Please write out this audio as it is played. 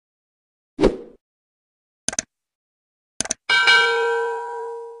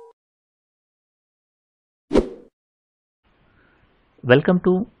Welcome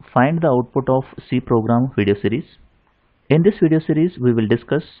to Find the Output of C Program video series. In this video series, we will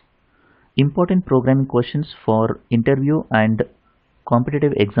discuss important programming questions for interview and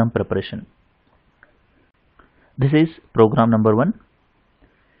competitive exam preparation. This is program number 1.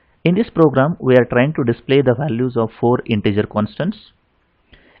 In this program, we are trying to display the values of 4 integer constants.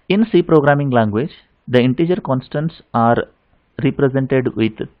 In C programming language, the integer constants are represented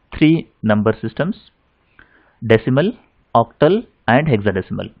with 3 number systems: decimal, octal and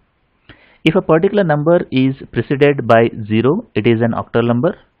hexadecimal. If a particular number is preceded by 0, it is an octal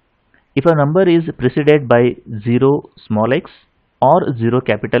number. If a number is preceded by 0 small x or 0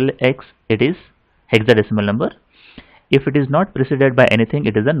 capital X, it is hexadecimal number. If it is not preceded by anything,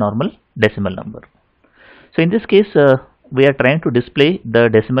 it is a normal decimal number. So in this case, we are trying to display the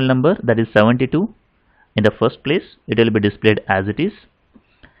decimal number, that is 72. In the first place, it will be displayed as it is.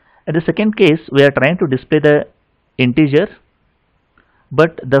 In the second case, we are trying to display the integer,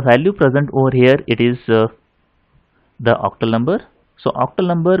 but the value present over here, it is the octal number. So octal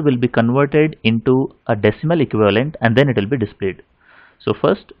number will be converted into a decimal equivalent and then it will be displayed. So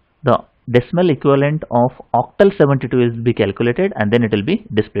first the decimal equivalent of octal 72 will be calculated and then it will be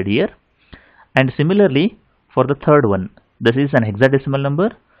displayed here. And similarly for the third one, this is an hexadecimal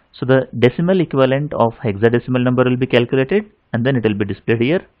number. So the decimal equivalent of hexadecimal number will be calculated and then it will be displayed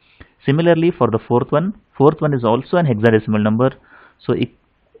here. Similarly for the fourth one is also an hexadecimal number. So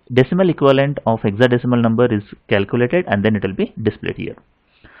decimal equivalent of hexadecimal number is calculated and then it will be displayed here.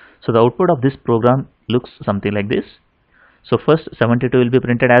 So the output of this program looks something like this. So first 72 will be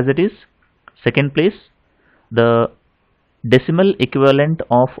printed as it is. Second place, the decimal equivalent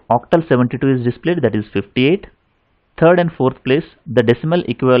of octal 72 is displayed, that is 58. Third and fourth place, the decimal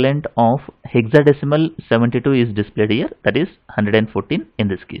equivalent of hexadecimal 72 is displayed here, that is 114 in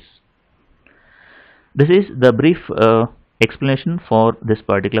this case. This is the brief explanation for this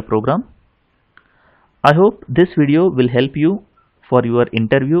particular program. I hope this video will help you for your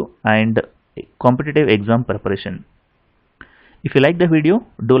interview and competitive exam preparation. If you like the video,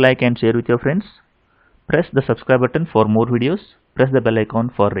 do like and share with your friends. Press the subscribe button for more videos. Press the bell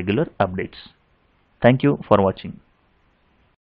icon for regular updates. Thank you for watching.